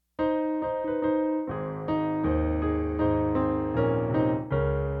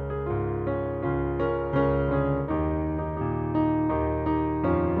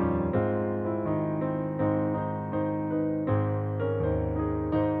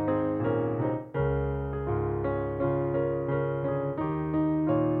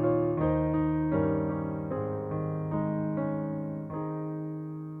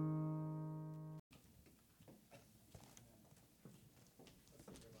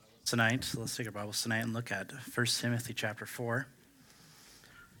tonight. So let's take our Bibles tonight and look at 1 Timothy chapter 4.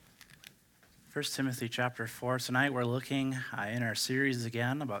 1 Timothy chapter 4. Tonight we're looking in our series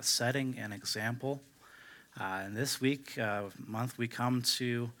again about setting an example. And this month, we come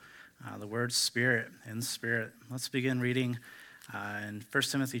to the word spirit, in spirit. Let's begin reading in 1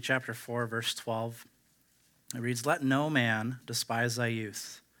 Timothy chapter 4, verse 12. It reads, "Let no man despise thy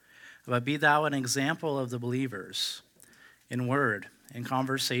youth, but be thou an example of the believers, in word, in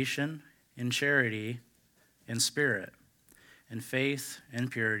conversation, in charity, in spirit, in faith, in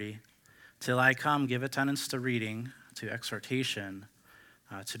purity. Till I come, give attendance to reading, to exhortation,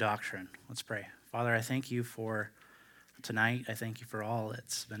 to doctrine." Let's pray. Father, I thank you for tonight. I thank you for all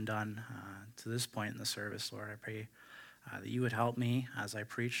that's been done to this point in the service, Lord. I pray that you would help me as I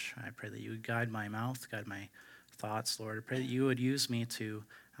preach. I pray that you would guide my mouth, guide my thoughts, Lord. I pray that you would use me to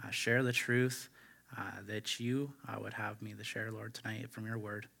share the truth that you would have me to share, Lord, tonight from your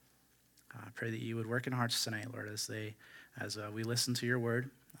word. I pray that you would work in hearts tonight, Lord, as we listen to your word.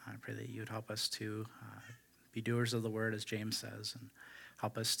 I pray that you would help us to be doers of the word, as James says, and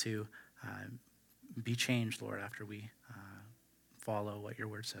help us to be changed, Lord, after we follow what your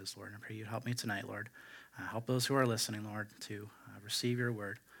word says, Lord. And I pray you'd help me tonight, Lord. Help those who are listening, Lord, to receive your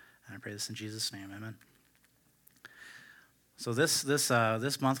word. And I pray this in Jesus' name, amen. So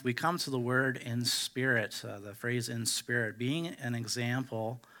this month we come to the word in spirit, the phrase in spirit, being an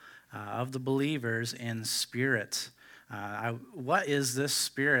example of the believers in spirit. What is this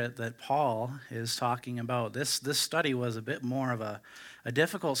spirit that Paul is talking about? This study was a bit more of a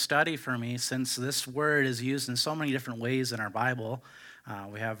difficult study for me, since this word is used in so many different ways in our Bible.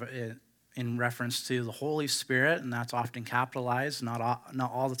 We have it in reference to the Holy Spirit, and that's often capitalized, not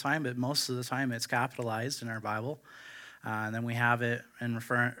all the time, but most of the time it's capitalized in our Bible. And then we have it in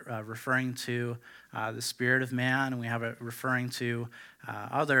referring to the spirit of man, and we have it referring to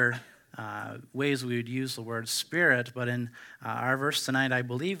other ways we would use the word spirit. But in our verse tonight, I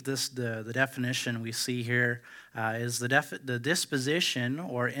believe the definition we see here is the disposition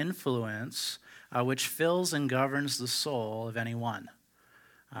or influence which fills and governs the soul of anyone.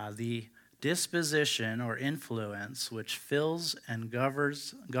 The disposition or influence which fills and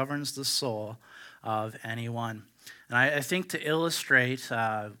governs the soul of anyone. And I think to illustrate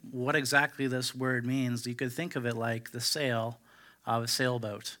what exactly this word means, you could think of it like the sail of a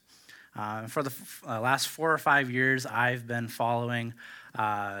sailboat. For the last 4 or 5 years, I've been following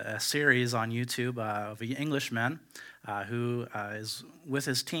a series on YouTube of an Englishman who is with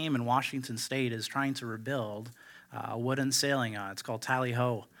his team in Washington State, is trying to rebuild a wooden sailing yacht. It's called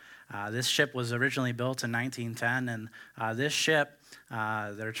Tally-Ho. This ship was originally built in 1910, and this ship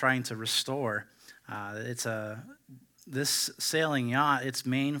they're trying to restore. This sailing yacht, its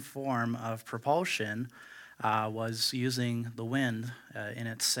main form of propulsion was using the wind in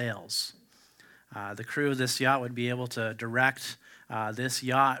its sails. The crew of this yacht would be able to direct this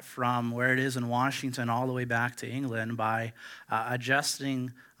yacht from where it is in Washington all the way back to England by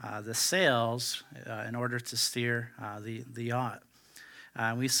adjusting the sails in order to steer the yacht.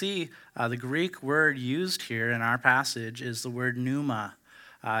 We see the Greek word used here in our passage is the word pneuma.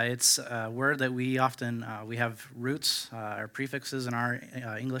 It's a word that we often, we have roots or prefixes in our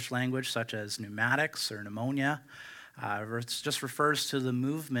English language, such as pneumatics or pneumonia. It just refers to the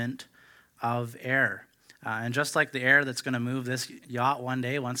movement of air. And just like the air that's going to move this yacht one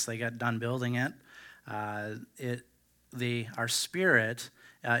day once they get done building it, our spirit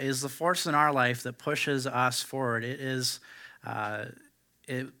is the force in our life that pushes us forward. It's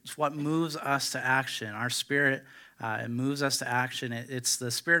what moves us to action. Our spirit it moves us to action. It's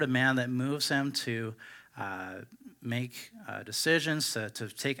the spirit of man that moves him to make decisions, to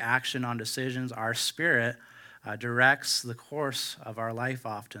take action on decisions. Our spirit directs the course of our life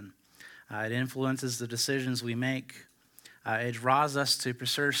often. It influences the decisions we make. It draws us to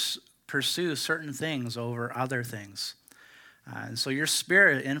pursue certain things over other things. And so your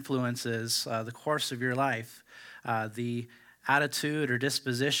spirit influences the course of your life. The attitude or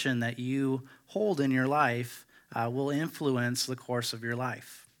disposition that you hold in your life will influence the course of your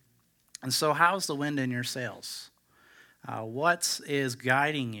life. And so how's the wind in your sails? What is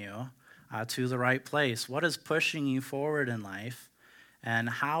guiding you to the right place? What is pushing you forward in life? And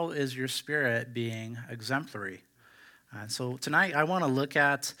how is your spirit being exemplary? And so tonight I want to look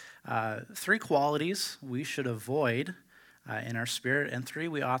at 3 qualities we should avoid in our spirit, and 3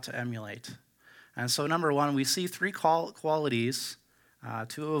 we ought to emulate. And so number 1, we see 3 qualities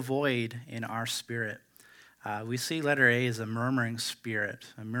to avoid in our spirit. We see letter A as a murmuring spirit.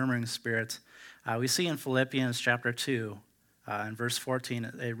 We see in Philippians chapter 2, in verse 14,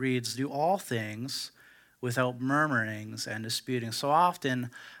 it reads, "Do all things without murmurings and disputing. So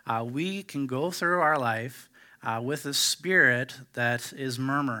often we can go through our life with a spirit that is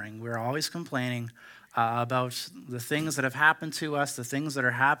murmuring. We're always complaining about the things that have happened to us, the things that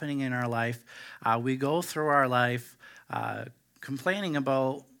are happening in our life. We go through our life complaining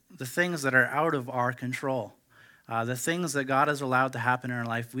about the things that are out of our control. The things that God has allowed to happen in our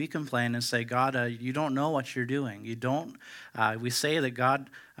life, we complain and say, God, you don't know what you're doing. You don't. We say that God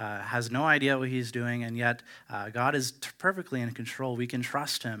has no idea what he's doing, and yet God is perfectly in control. We can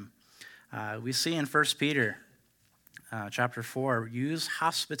trust him. We see in 1 Peter chapter 4, use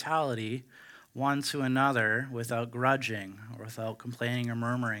hospitality one to another without grudging or without complaining or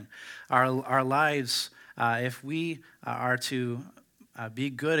murmuring. Our lives, if we are to be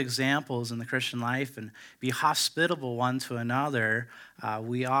good examples in the Christian life and be hospitable one to another,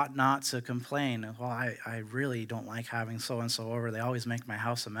 we ought not to complain. Well, I really don't like having so-and-so over. They always make my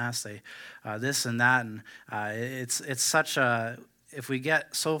house a mess. They this and that. And it's such a, if we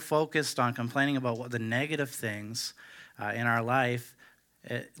get so focused on complaining about what the negative things in our life,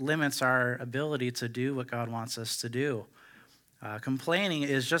 it limits our ability to do what God wants us to do. Complaining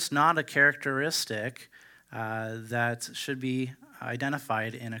is just not a characteristic that should be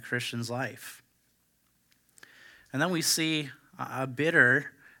identified in a Christian's life. And then we see a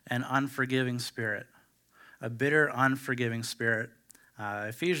bitter and unforgiving spirit. A bitter, unforgiving spirit.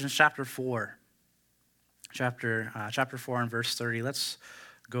 Ephesians chapter 4. Chapter 4 and verse 30. Let's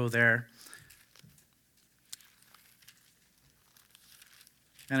go there.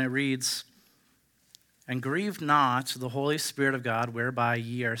 And it reads, "And grieve not the Holy Spirit of God, whereby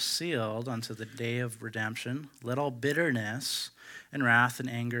ye are sealed unto the day of redemption. Let all bitterness and wrath and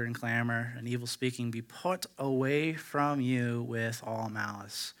anger and clamor and evil speaking be put away from you with all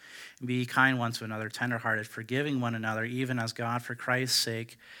malice. And be kind one to another, tenderhearted, forgiving one another, even as God for Christ's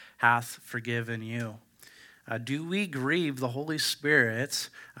sake hath forgiven you." Do we grieve the Holy Spirit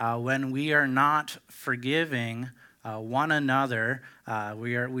when we are not forgiving one another?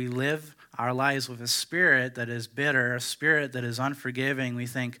 We live our lives with a spirit that is bitter, a spirit that is unforgiving. We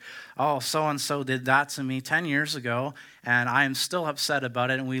think, oh, so-and-so did that to me 10 years ago, and I am still upset about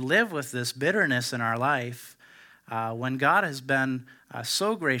it. And we live with this bitterness in our life when God has been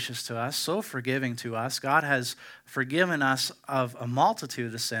so gracious to us, so forgiving to us. God has forgiven us of a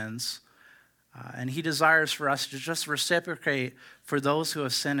multitude of sins, and he desires for us to just reciprocate for those who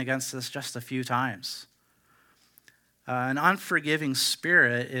have sinned against us just a few times. An unforgiving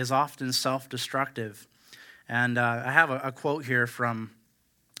spirit is often self-destructive. And I have a quote here from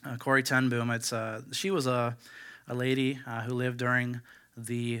Corrie ten Boom. She was a lady who lived during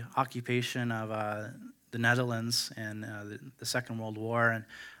the occupation of the Netherlands in the Second World War. And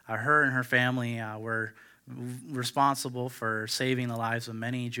her and her family were responsible for saving the lives of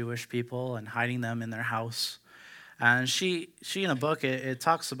many Jewish people and hiding them in their house. And she in a book, it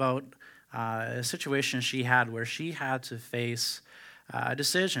talks about a situation she had where she had to face a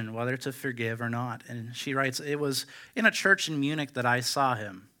decision whether to forgive or not. And she writes, "It was in a church in Munich that I saw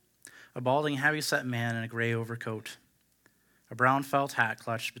him, a balding, heavy-set man in a gray overcoat, a brown felt hat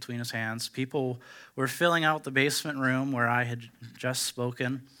clutched between his hands. People were filling out the basement room where I had just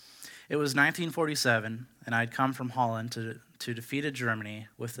spoken. It was 1947, and I'd come from Holland to defeated Germany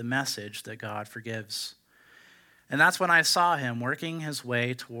with the message that God forgives. And that's when I saw him working his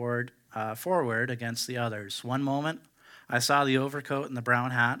way forward against the others. One moment, I saw the overcoat and the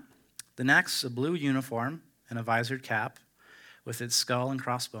brown hat. The next, a blue uniform and a visored cap with its skull and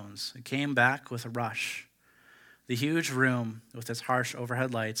crossbones. It came back with a rush. The huge room with its harsh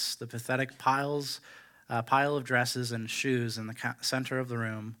overhead lights, the pathetic pile of dresses and shoes in the center of the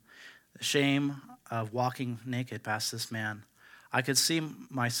room, the shame of walking naked past this man. I could see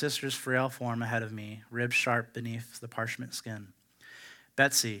my sister's frail form ahead of me, ribs sharp beneath the parchment skin.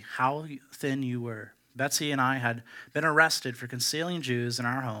 Betsy, how thin you were. Betsy and I had been arrested for concealing Jews in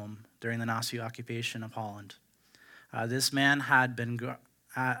our home during the Nazi occupation of Holland. This man had been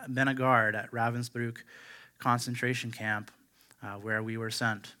a guard at Ravensbrück concentration camp where we were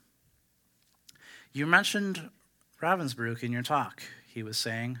sent. You mentioned Ravensbrück in your talk," he was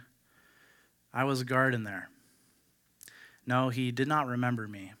saying. "I was a guard in there." No, he did not remember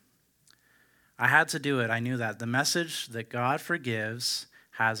me. I had to do it. I knew that. The message that God forgives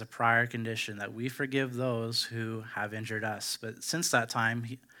has a prior condition, that we forgive those who have injured us. But since that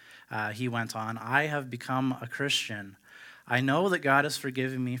time, he went on, I have become a Christian. I know that God has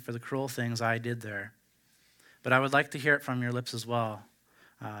forgiven me for the cruel things I did there. But I would like to hear it from your lips as well.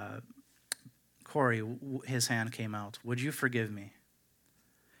 Corey, his hand came out. Would you forgive me?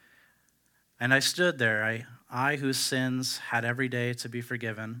 And I stood there, I whose sins had every day to be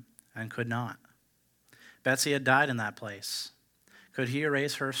forgiven and could not. Betsy had died in that place. Could he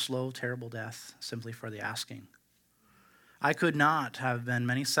erase her slow, terrible death simply for the asking? I could not have been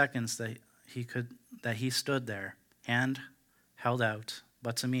many seconds that he stood there, hand held out,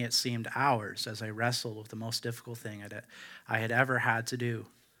 but to me it seemed hours as I wrestled with the most difficult thing I had ever had to do.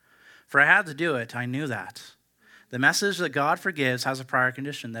 For I had to do it, I knew that. The message that God forgives has a prior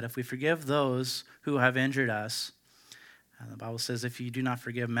condition, that if we forgive those who have injured us, the Bible says, if you do not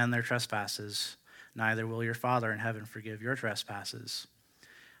forgive men their trespasses, neither will your Father in heaven forgive your trespasses.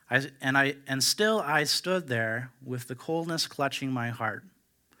 And still I stood there with the coldness clutching my heart.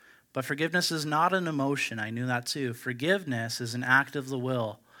 But forgiveness is not an emotion. I knew that too. Forgiveness is an act of the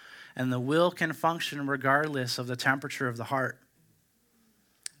will, and the will can function regardless of the temperature of the heart.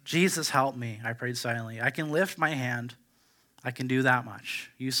 Jesus, help me, I prayed silently. I can lift my hand. I can do that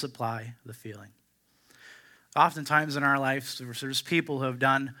much. You supply the feeling. Oftentimes in our lives, there's people who have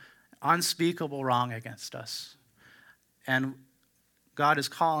done unspeakable wrong against us. And God is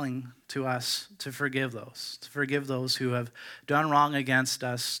calling to us to forgive those who have done wrong against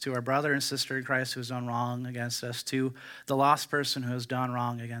us, to our brother and sister in Christ who has done wrong against us, to the lost person who has done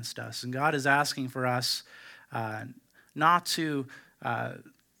wrong against us. And God is asking for us not to,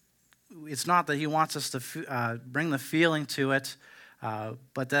 it's not that he wants us to bring the feeling to it,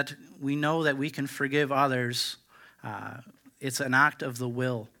 but that we know that we can forgive others. It's an act of the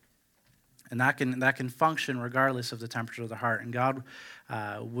will. And that can function regardless of the temperature of the heart. And God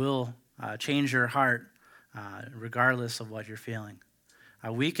will change your heart regardless of what you're feeling.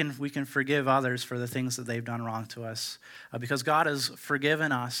 We can forgive others for the things that they've done wrong to us because God has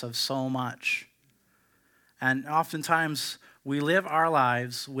forgiven us of so much. And oftentimes we live our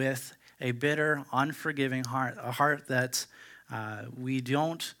lives with a bitter, unforgiving heart, a heart that we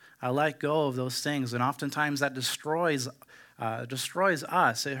don't let go of those things. And oftentimes that destroys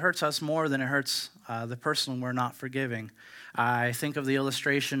us. It hurts us more than it hurts the person we're not forgiving. I think of the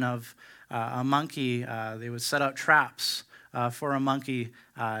illustration of a monkey. They would set out traps for a monkey.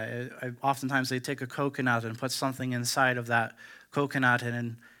 Oftentimes they take a coconut and put something inside of that coconut,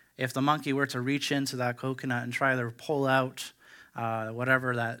 and if the monkey were to reach into that coconut and try to pull out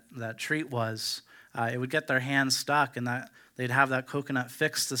whatever that treat was, it would get their hands stuck, and that they'd have that coconut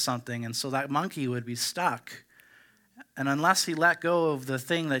fixed to something, and so that monkey would be stuck. And unless he let go of the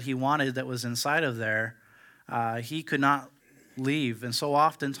thing that he wanted that was inside of there, he could not leave. And so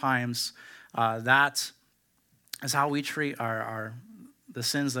oftentimes, that is how we treat the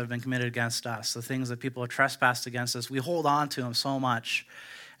sins that have been committed against us, the things that people have trespassed against us. We hold on to them so much.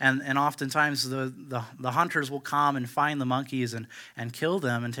 And oftentimes the hunters will come and find the monkeys and kill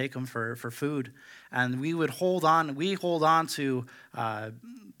them and take them for food. And we hold on to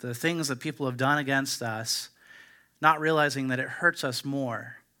the things that people have done against us, not realizing that it hurts us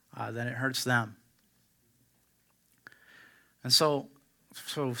more than it hurts them. And so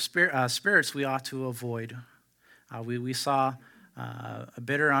spirits we ought to avoid. We saw a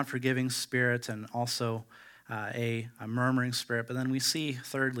bitter, unforgiving spirit and also a murmuring spirit. But then we see,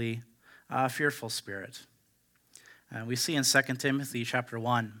 thirdly, a fearful spirit. We see in 2 Timothy chapter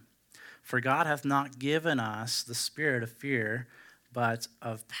 1, "For God hath not given us the spirit of fear, but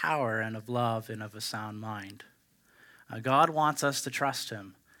of power and of love and of a sound mind." God wants us to trust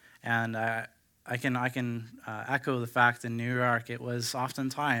him. And I can echo the fact in New York, it was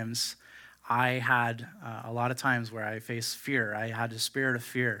oftentimes I had a lot of times where I faced fear. I had a spirit of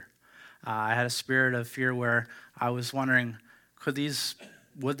fear. I had a spirit of fear where I was wondering, would these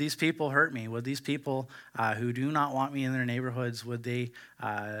people hurt me? Would these people who do not want me in their neighborhoods, would they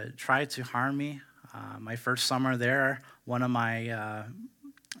try to harm me? My first summer there, one of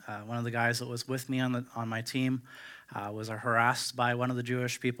the guys that was with me on my team was harassed by one of the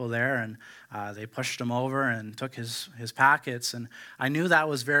Jewish people there, and they pushed him over and took his packets. And I knew that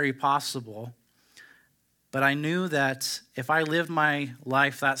was very possible, but I knew that if I lived my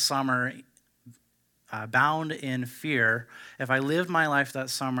life that summer bound in fear, if I lived my life that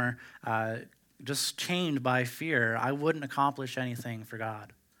summer just chained by fear, I wouldn't accomplish anything for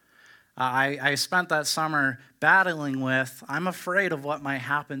God. I spent that summer battling with, I'm afraid of what might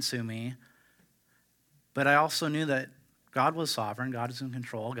happen to me, but I also knew that God was sovereign, God is in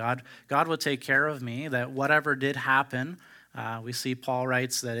control, God would take care of me, that whatever did happen, we see Paul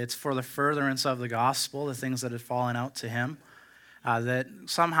writes that it's for the furtherance of the gospel, the things that had fallen out to him, that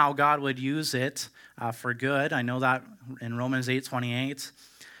somehow God would use it for good. I know that in Romans 8:28.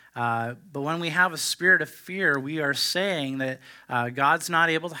 But when we have a spirit of fear, we are saying that God's not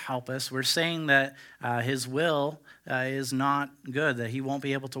able to help us. We're saying that his will is not good, that he won't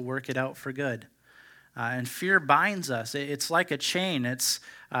be able to work it out for good. And fear binds us. It's like a chain.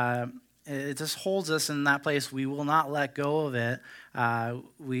 it just holds us in that place. We will not let go of it.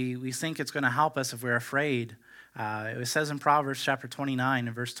 We think it's going to help us if we're afraid. It says in Proverbs chapter 29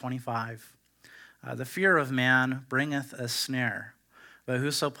 and verse 25, the fear of man bringeth a snare, but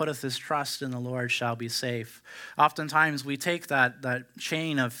whoso putteth his trust in the Lord shall be safe. Oftentimes we take that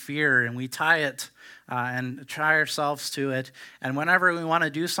chain of fear and we tie it and tie ourselves to it. And whenever we want to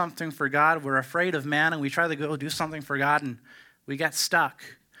do something for God, we're afraid of man and we try to go do something for God and we get stuck.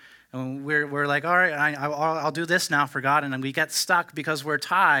 And we're like, all right, I'll do this now for God. And then we get stuck because we're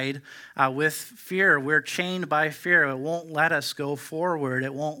tied with fear. We're chained by fear. It won't let us go forward.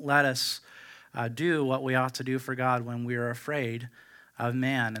 It won't let us do what we ought to do for God when we are afraid of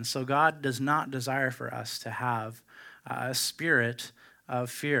man. And so God does not desire for us to have a spirit of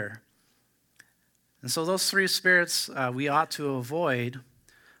fear. And so those three spirits we ought to avoid.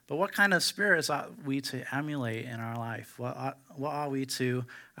 But what kind of spirits ought we to emulate in our life? What ought we to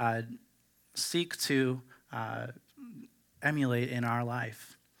seek to emulate in our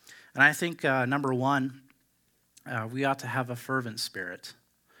life? And I think, number one, we ought to have a fervent spirit.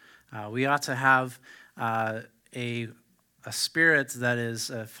 We ought to have a spirit that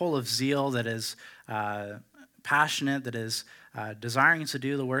is full of zeal, that is passionate, that is desiring to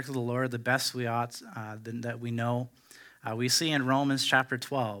do the work of the Lord the best we ought, that we know. We see in Romans chapter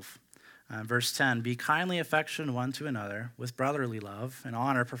 12, verse 10, be kindly affectioned one to another with brotherly love and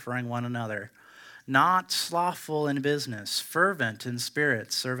honor, preferring one another, not slothful in business, fervent in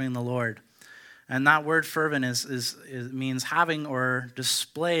spirit, serving the Lord. And that word fervent means having or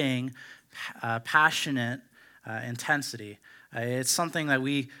displaying passionate intensity. It's something that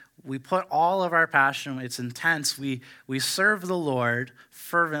we put all of our passion, it's intense. We serve the Lord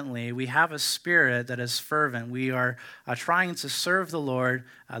fervently. We have a spirit that is fervent. We are trying to serve the Lord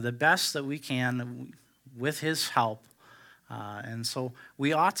the best that we can with his help. And so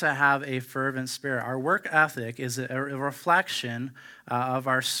we ought to have a fervent spirit. Our work ethic is a reflection of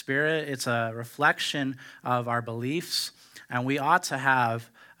our spirit. It's a reflection of our beliefs. And we ought to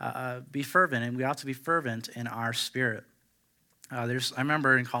be fervent, and we ought to be fervent in our spirit. I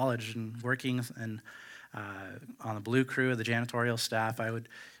remember in college and working on the Blue Crew, the janitorial staff,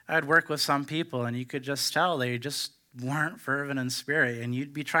 I'd work with some people, and you could just tell they just weren't fervent in spirit. And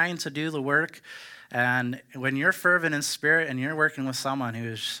you'd be trying to do the work, and when you're fervent in spirit and you're working with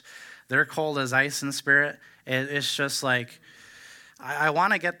someone they're cold as ice in spirit, it's just like, I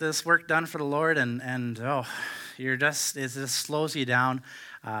want to get this work done for the Lord, and it just slows you down.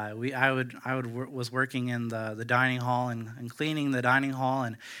 I was working in the dining hall and cleaning the dining hall,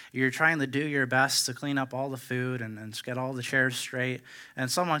 and you're trying to do your best to clean up all the food and get all the chairs straight.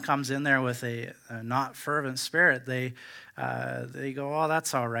 And someone comes in there with a not fervent spirit. They go, oh,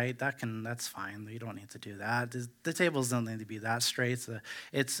 that's all right. That's fine. You don't need to do that. The tables don't need to be that straight.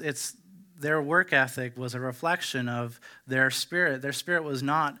 It's their work ethic was a reflection of their spirit. Their spirit was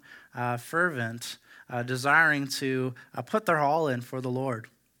not fervent, desiring to put their all in for the Lord.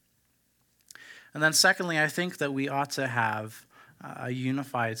 And then secondly, I think that we ought to have a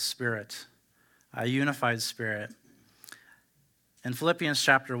unified spirit. A unified spirit. In Philippians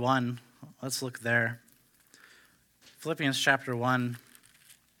chapter 1, let's look there. Philippians chapter 1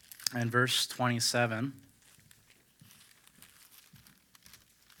 and verse 27.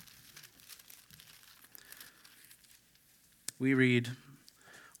 We read,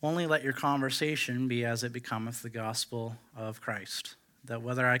 only let your conversation be as it becometh the gospel of Christ, that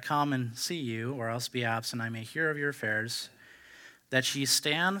whether I come and see you or else be absent, I may hear of your affairs, that ye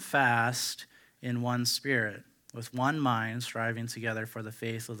stand fast in one spirit, with one mind, striving together for the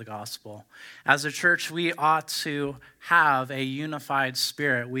faith of the gospel. As a church, we ought to have a unified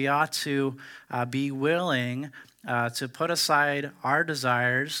spirit. We ought to be willing to put aside our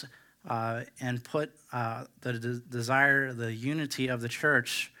desires and put the unity of the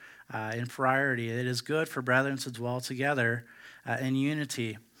church in priority. It is good for brethren to dwell together in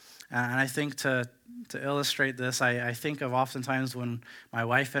unity. And I think to illustrate this, I think of oftentimes when my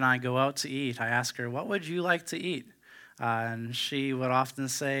wife and I go out to eat, I ask her, what would you like to eat? And she would often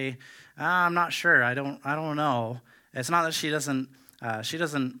say, I'm not sure. I don't know. It's not that she doesn't,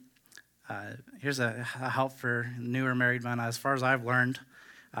 here's a help for newer married men, as far as I've learned.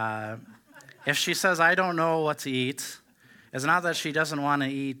 If she says, I don't know what to eat, it's not that she doesn't want to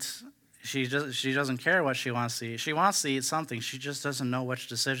eat. She doesn't care what she wants to eat. She wants to eat something. She just doesn't know which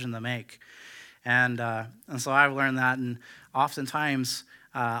decision to make. And so I've learned that. And oftentimes,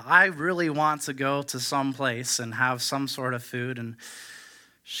 I really want to go to some place and have some sort of food. And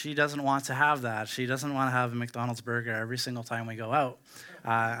she doesn't want to have that. She doesn't want to have a McDonald's burger every single time we go out.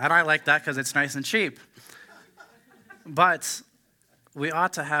 And I like that because it's nice and cheap. But we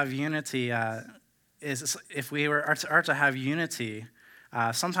ought to have unity. If we are to have unity,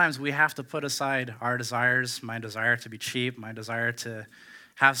 sometimes we have to put aside our desires, my desire to be cheap, my desire to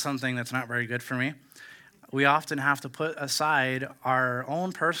have something that's not very good for me. We often have to put aside our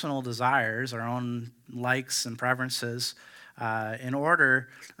own personal desires, our own likes and preferences, in order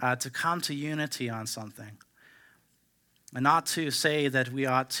to come to unity on something. And not to say that we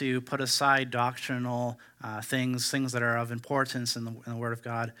ought to put aside doctrinal things that are of importance in the Word of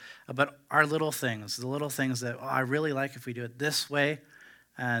God, but our little things, the little things that I really like if we do it this way,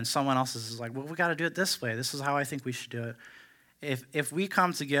 and someone else is like, well, we got to do it this way. This is how I think we should do it. If we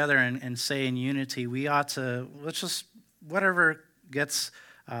come together and say in unity, we ought to, let's just, whatever gives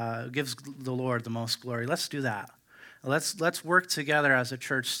the Lord the most glory, let's do that. Let's work together as a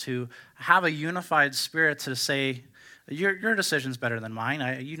church to have a unified spirit to say, your decision's better than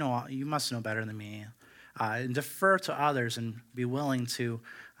mine. You must know better than me. And defer to others and be willing to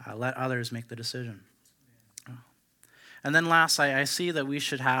let others make the decision. And then last, I see that we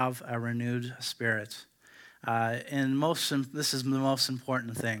should have a renewed spirit. This is the most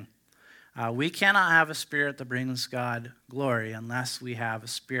important thing. We cannot have a spirit that brings God glory unless we have a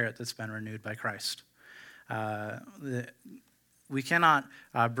spirit that's been renewed by Christ. We cannot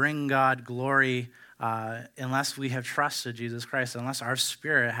bring God glory unless we have trusted Jesus Christ, unless our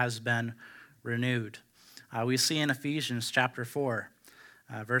spirit has been renewed. We see in Ephesians chapter 4,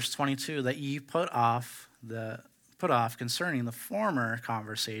 verse 22, that ye put off concerning the former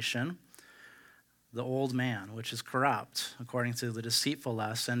conversation, the old man, which is corrupt, according to the deceitful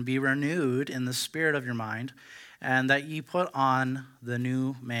lust, and be renewed in the spirit of your mind, and that ye put on the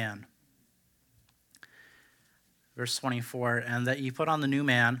new man. Verse 24, and that ye put on the new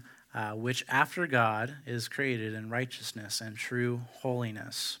man, which after God is created in righteousness and true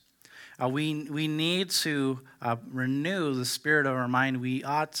holiness. We need to renew the spirit of our mind. We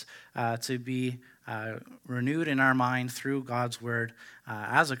ought to be renewed in our mind through God's word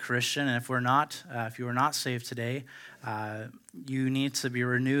as a Christian. And if you are not saved today, you need to be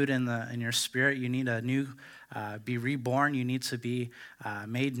renewed in your spirit. You need be reborn. You need to be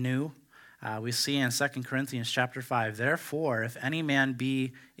made new. We see in 2 Corinthians chapter 5, therefore, if any man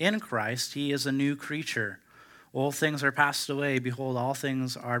be in Christ, he is a new creature. Old things are passed away. Behold, all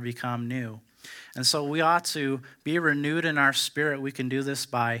things are become new. And so we ought to be renewed in our spirit. We can do this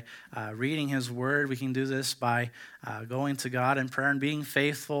by reading his word. We can do this by going to God in prayer and being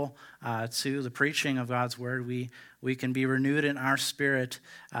faithful to the preaching of God's word. We can be renewed in our spirit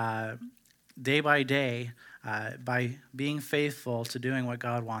day by day by being faithful to doing what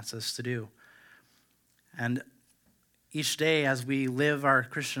God wants us to do. And each day as we live our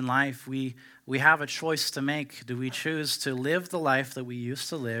Christian life, we have a choice to make. Do we choose to live the life that we used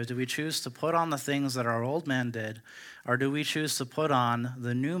to live? Do we choose to put on the things that our old man did? Or do we choose to put on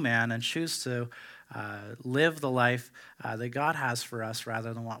the new man and choose to live the life that God has for us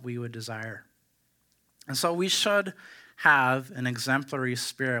rather than what we would desire? And so we should have an exemplary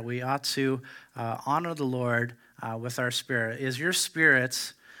spirit. We ought to honor the Lord with our spirit. Is your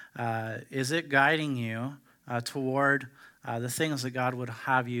spirit, is it guiding you toward the things that God would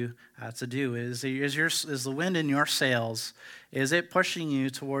have you to do? Is the wind in your sails, is it pushing you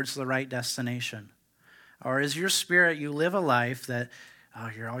towards the right destination? Or is your spirit, you live a life that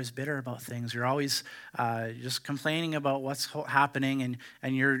you're always bitter about things, you're always just complaining about what's happening,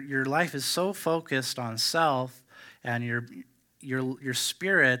 and your life is so focused on self, and your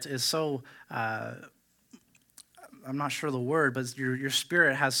spirit is so I'm not sure the word, but your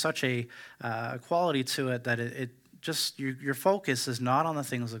spirit has such a quality to it that it just your focus is not on the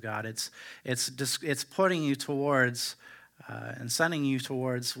things of God. It's putting you towards and sending you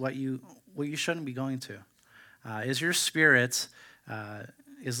towards what you shouldn't be going to. Is your spirit,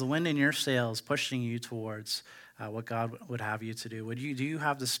 is the wind in your sails pushing you towards what God would have you to do? Do you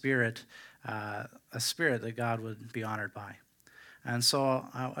have the spirit, a spirit that God would be honored by? And so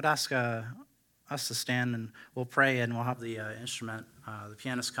I would ask us to stand, and we'll pray, and we'll have the instrument, the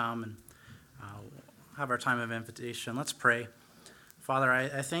pianist come, and have our time of invitation. Let's pray. Father,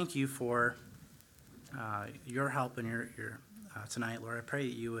 I thank you for your help in your tonight, Lord. I pray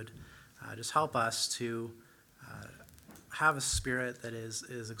that you would just help us to have a spirit that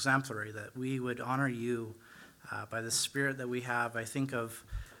is exemplary, that we would honor you by the spirit that we have. I think of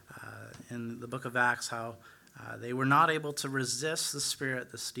in the book of Acts how they were not able to resist the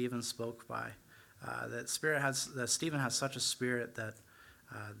spirit that Stephen spoke by. That Stephen had such a spirit that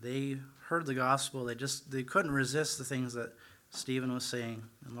they heard the gospel. They couldn't resist the things that Stephen was saying.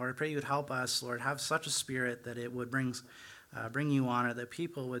 And Lord, I pray you would help us, Lord, have such a spirit that it would bring you honor, that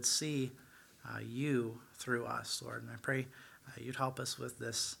people would see you through us, Lord. And I pray you'd help us with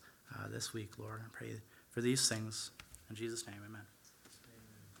this this week, Lord. I pray for these things. In Jesus' name, amen.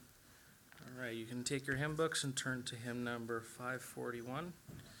 All right, you can take your hymn books and turn to hymn number 541.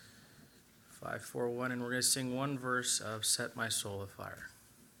 541, and we're going to sing one verse of Set My Soul Afire.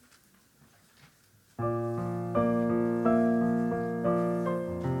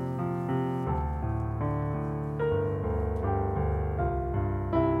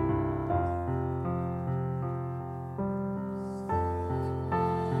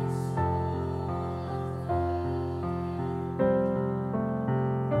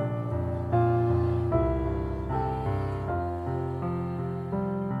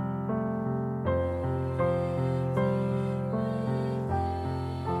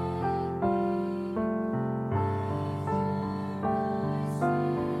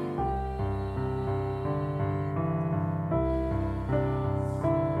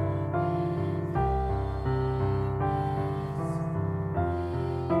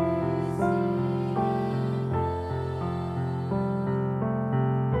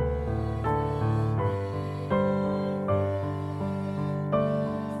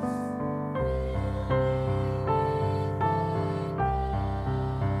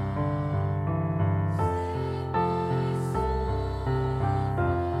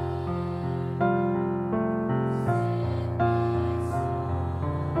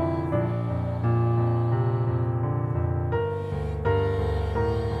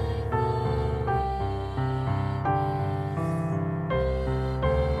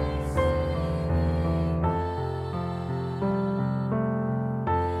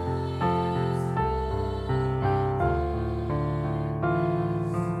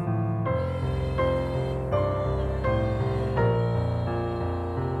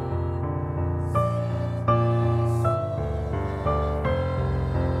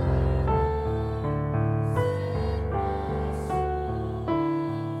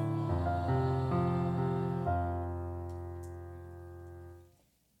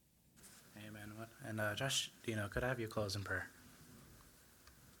 And Josh, Dino, could I have you close in prayer?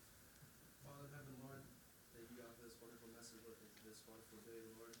 Father in heaven, Lord, thank you, God, for this wonderful message, Lord. Thank you for this wonderful day,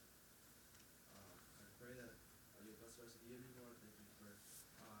 Lord. I pray that you'll bless the rest of the evening, Lord. Thank you for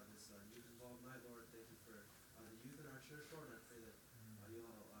this youth-involved night, Lord. Thank you for the youth in our church, Lord. And I pray that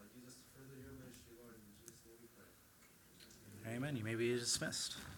you'll use us to further your ministry, Lord. In Jesus' name we pray. Amen. You may be dismissed.